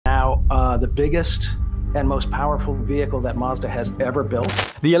the biggest and most powerful vehicle that Mazda has ever built.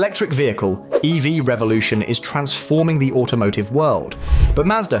 The electric vehicle EV revolution is transforming the automotive world, but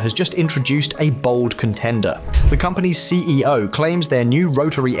Mazda has just introduced a bold contender. The company's CEO claims their new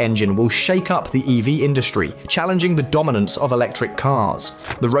rotary engine will shake up the EV industry, challenging the dominance of electric cars.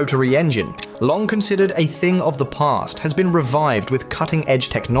 The rotary engine, long considered a thing of the past, has been revived with cutting-edge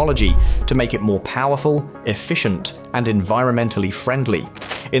technology to make it more powerful, efficient, and environmentally friendly.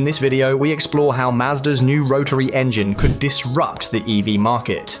 In this video, we explore how Mazda's new rotary engine could disrupt the EV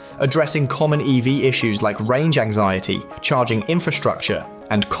market, addressing common EV issues like range anxiety, charging infrastructure,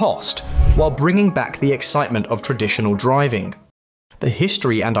 and cost, while bringing back the excitement of traditional driving. The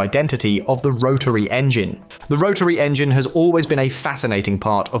history and identity of the rotary engine. The rotary engine has always been a fascinating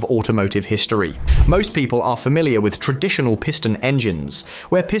part of automotive history. Most people are familiar with traditional piston engines,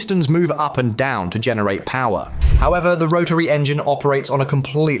 where pistons move up and down to generate power. However, the rotary engine operates on a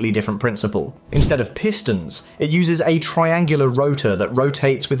completely different principle. Instead of pistons, it uses a triangular rotor that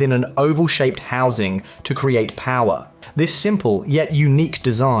rotates within an oval-shaped housing to create power. This simple yet unique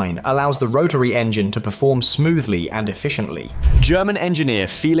design allows the rotary engine to perform smoothly and efficiently. German engineer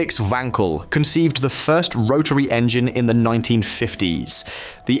Felix Wankel conceived the first rotary engine in the 1950s.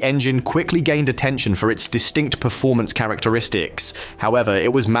 The engine quickly gained attention for its distinct performance characteristics. However,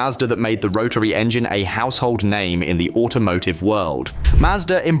 it was Mazda that made the rotary engine a household name in the automotive world.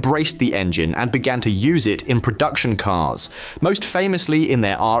 Mazda embraced the engine and began to use it in production cars, most famously in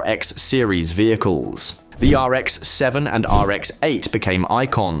their RX series vehicles. The RX-7 and RX-8 became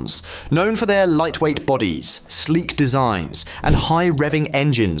icons, known for their lightweight bodies, sleek designs, and high-revving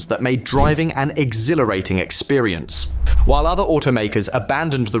engines that made driving an exhilarating experience. While other automakers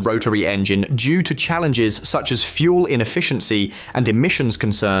abandoned the rotary engine due to challenges such as fuel inefficiency and emissions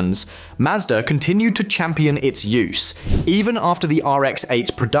concerns, Mazda continued to champion its use, even after the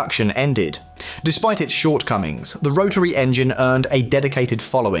RX-8's production ended. Despite its shortcomings, the rotary engine earned a dedicated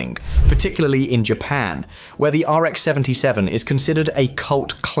following, particularly in Japan, where the RX-77 is considered a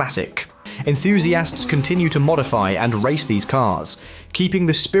cult classic. Enthusiasts continue to modify and race these cars, keeping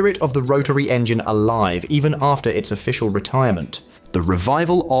the spirit of the rotary engine alive even after its official retirement. The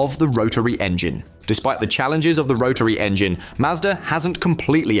revival of the rotary engine. Despite the challenges of the rotary engine, Mazda hasn't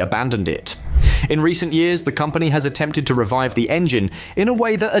completely abandoned it. In recent years, the company has attempted to revive the engine in a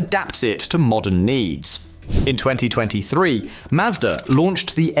way that adapts it to modern needs. In 2023, Mazda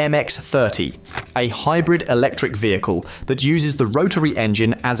launched the MX-30, a hybrid electric vehicle that uses the rotary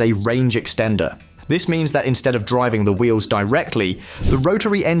engine as a range extender. This means that instead of driving the wheels directly, the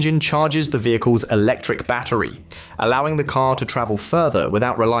rotary engine charges the vehicle's electric battery, allowing the car to travel further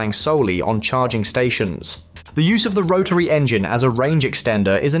without relying solely on charging stations. The use of the rotary engine as a range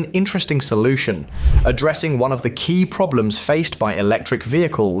extender is an interesting solution, addressing one of the key problems faced by electric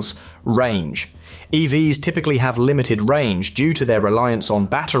vehicles: range. EVs typically have limited range due to their reliance on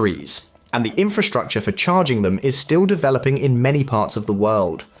batteries, and the infrastructure for charging them is still developing in many parts of the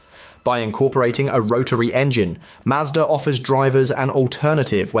world. By incorporating a rotary engine, Mazda offers drivers an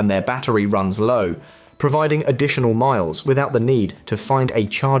alternative when their battery runs low, providing additional miles without the need to find a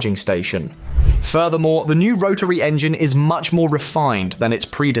charging station. Furthermore, the new rotary engine is much more refined than its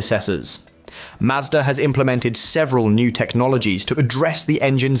predecessors. Mazda has implemented several new technologies to address the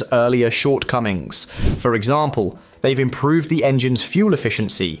engine's earlier shortcomings. For example, they've improved the engine's fuel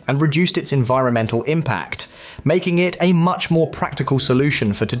efficiency and reduced its environmental impact, making it a much more practical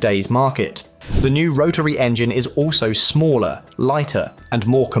solution for today's market. The new rotary engine is also smaller, lighter, and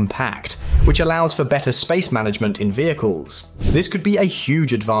more compact, which allows for better space management in vehicles. This could be a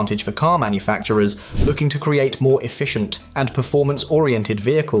huge advantage for car manufacturers looking to create more efficient and performance-oriented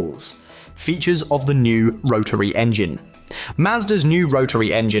vehicles. Features of the new rotary engine. Mazda's new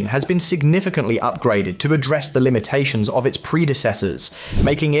rotary engine has been significantly upgraded to address the limitations of its predecessors,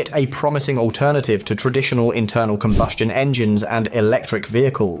 making it a promising alternative to traditional internal combustion engines and electric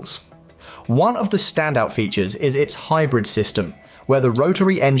vehicles. One of the standout features is its hybrid system, where the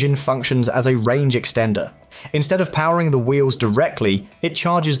rotary engine functions as a range extender. Instead of powering the wheels directly, it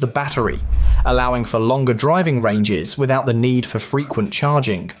charges the battery, allowing for longer driving ranges without the need for frequent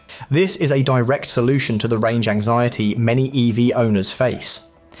charging. This is a direct solution to the range anxiety many EV owners face.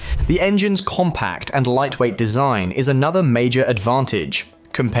 The engine's compact and lightweight design is another major advantage.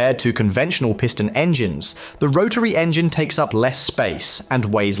 Compared to conventional piston engines, the rotary engine takes up less space and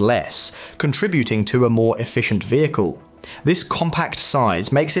weighs less, contributing to a more efficient vehicle. This compact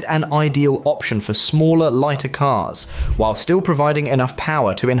size makes it an ideal option for smaller, lighter cars, while still providing enough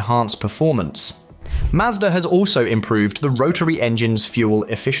power to enhance performance. Mazda has also improved the rotary engine's fuel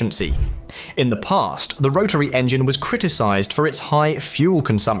efficiency. In the past, the rotary engine was criticized for its high fuel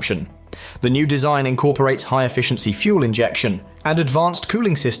consumption. The new design incorporates high-efficiency fuel injection and advanced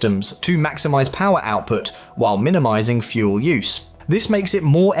cooling systems to maximize power output while minimizing fuel use. This makes it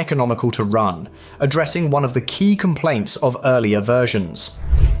more economical to run, addressing one of the key complaints of earlier versions.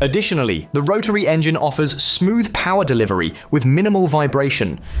 Additionally, the Rotary engine offers smooth power delivery with minimal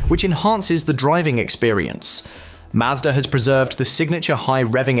vibration, which enhances the driving experience. Mazda has preserved the signature high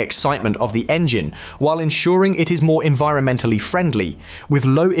revving excitement of the engine while ensuring it is more environmentally friendly, with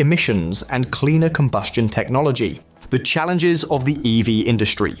low emissions and cleaner combustion technology. The challenges of the EV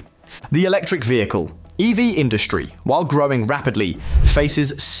industry. The electric vehicle EV industry, while growing rapidly,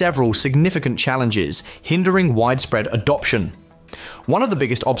 faces several significant challenges, hindering widespread adoption. One of the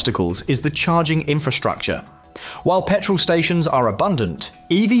biggest obstacles is the charging infrastructure. While petrol stations are abundant,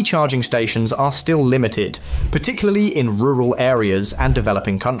 EV charging stations are still limited, particularly in rural areas and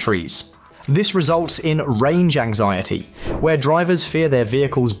developing countries. This results in range anxiety, where drivers fear their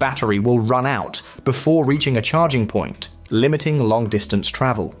vehicle's battery will run out before reaching a charging point, limiting long-distance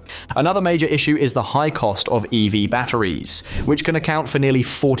travel. Another major issue is the high cost of EV batteries, which can account for nearly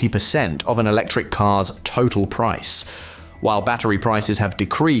 40% of an electric car's total price. While battery prices have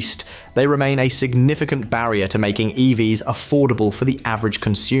decreased, they remain a significant barrier to making EVs affordable for the average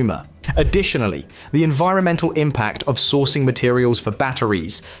consumer. Additionally, the environmental impact of sourcing materials for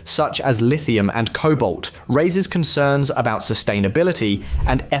batteries, such as lithium and cobalt, raises concerns about sustainability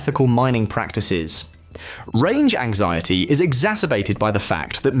and ethical mining practices. Range anxiety is exacerbated by the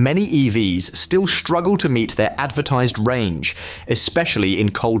fact that many EVs still struggle to meet their advertised range, especially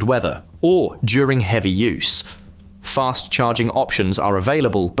in cold weather or during heavy use. Fast charging options are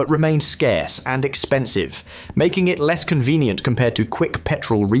available but remain scarce and expensive, making it less convenient compared to quick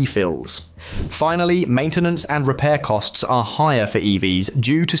petrol refills. Finally, maintenance and repair costs are higher for EVs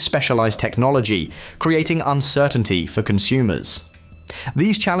due to specialized technology, creating uncertainty for consumers.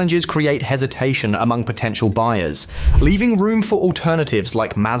 These challenges create hesitation among potential buyers, leaving room for alternatives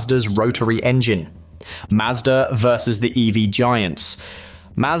like Mazda's Rotary engine. Mazda versus the EV giants.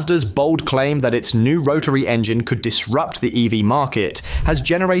 Mazda's bold claim that its new Rotary engine could disrupt the EV market has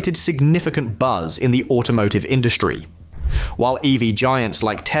generated significant buzz in the automotive industry. While EV giants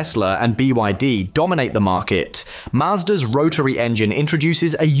like Tesla and BYD dominate the market, Mazda's Rotary engine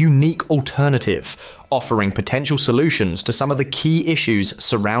introduces a unique alternative, offering potential solutions to some of the key issues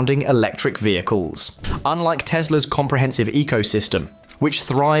surrounding electric vehicles. Unlike Tesla's comprehensive ecosystem, which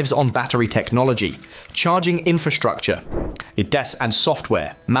thrives on battery technology, charging infrastructure, and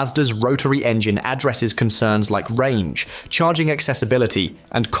software, Mazda's Rotary engine addresses concerns like range, charging accessibility,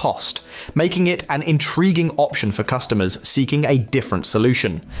 and cost, making it an intriguing option for customers seeking a different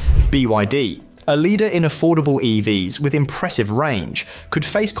solution. BYD, a leader in affordable EVs with impressive range, could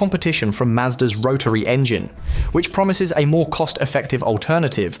face competition from Mazda's Rotary engine, which promises a more cost-effective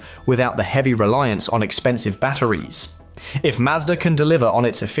alternative without the heavy reliance on expensive batteries. If Mazda can deliver on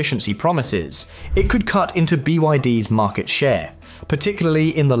its efficiency promises, it could cut into BYD's market share,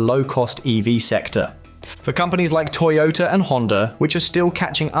 particularly in the low-cost EV sector. For companies like Toyota and Honda, which are still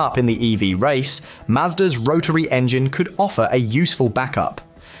catching up in the EV race, Mazda's Rotary engine could offer a useful backup.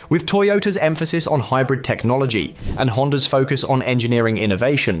 With Toyota's emphasis on hybrid technology and Honda's focus on engineering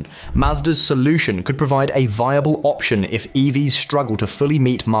innovation, Mazda's solution could provide a viable option if EVs struggle to fully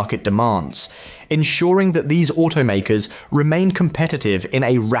meet market demands, ensuring that these automakers remain competitive in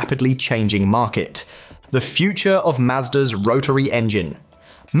a rapidly changing market. The future of Mazda's Rotary engine.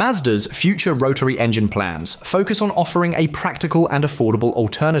 Mazda's future Rotary engine plans focus on offering a practical and affordable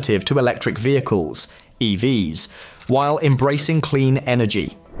alternative to electric vehicles, EVs, while embracing clean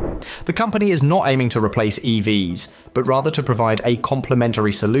energy. The company is not aiming to replace EVs, but rather to provide a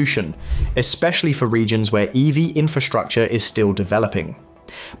complementary solution, especially for regions where EV infrastructure is still developing.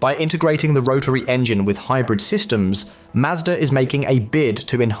 By integrating the Rotary engine with hybrid systems, Mazda is making a bid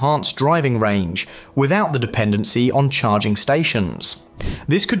to enhance driving range without the dependency on charging stations.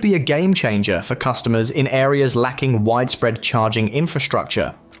 This could be a game changer for customers in areas lacking widespread charging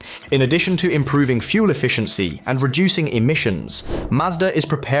infrastructure. In addition to improving fuel efficiency and reducing emissions, Mazda is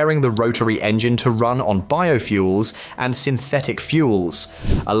preparing the Rotary engine to run on biofuels and synthetic fuels,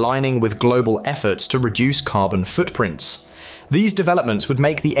 aligning with global efforts to reduce carbon footprints. These developments would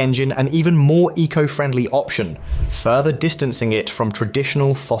make the engine an even more eco-friendly option, further distancing it from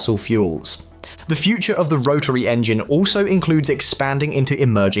traditional fossil fuels. The future of the Rotary engine also includes expanding into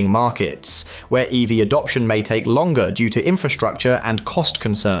emerging markets, where EV adoption may take longer due to infrastructure and cost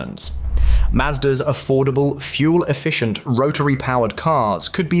concerns. Mazda's affordable, fuel-efficient, Rotary-powered cars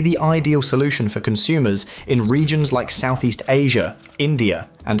could be the ideal solution for consumers in regions like Southeast Asia, India,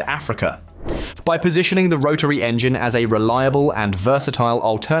 and Africa. By positioning the rotary engine as a reliable and versatile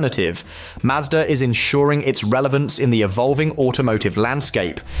alternative, Mazda is ensuring its relevance in the evolving automotive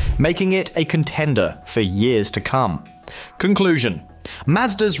landscape, making it a contender for years to come. Conclusion: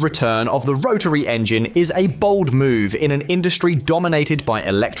 Mazda's return of the rotary engine is a bold move in an industry dominated by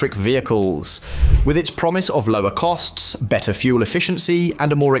electric vehicles. With its promise of lower costs, better fuel efficiency,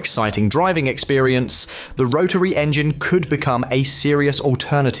 and a more exciting driving experience, the rotary engine could become a serious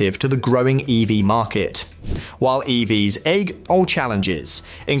alternative to the growing EV market. While EVs' age-old challenges,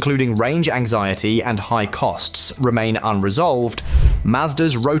 including range anxiety and high costs, remain unresolved,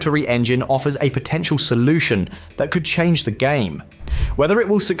 Mazda's rotary engine offers a potential solution that could change the game. Whether it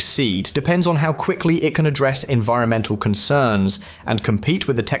will succeed depends on how quickly it can address environmental concerns and compete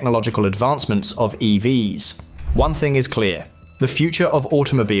with the technological advancements of EVs. One thing is clear: the future of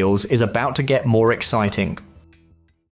automobiles is about to get more exciting.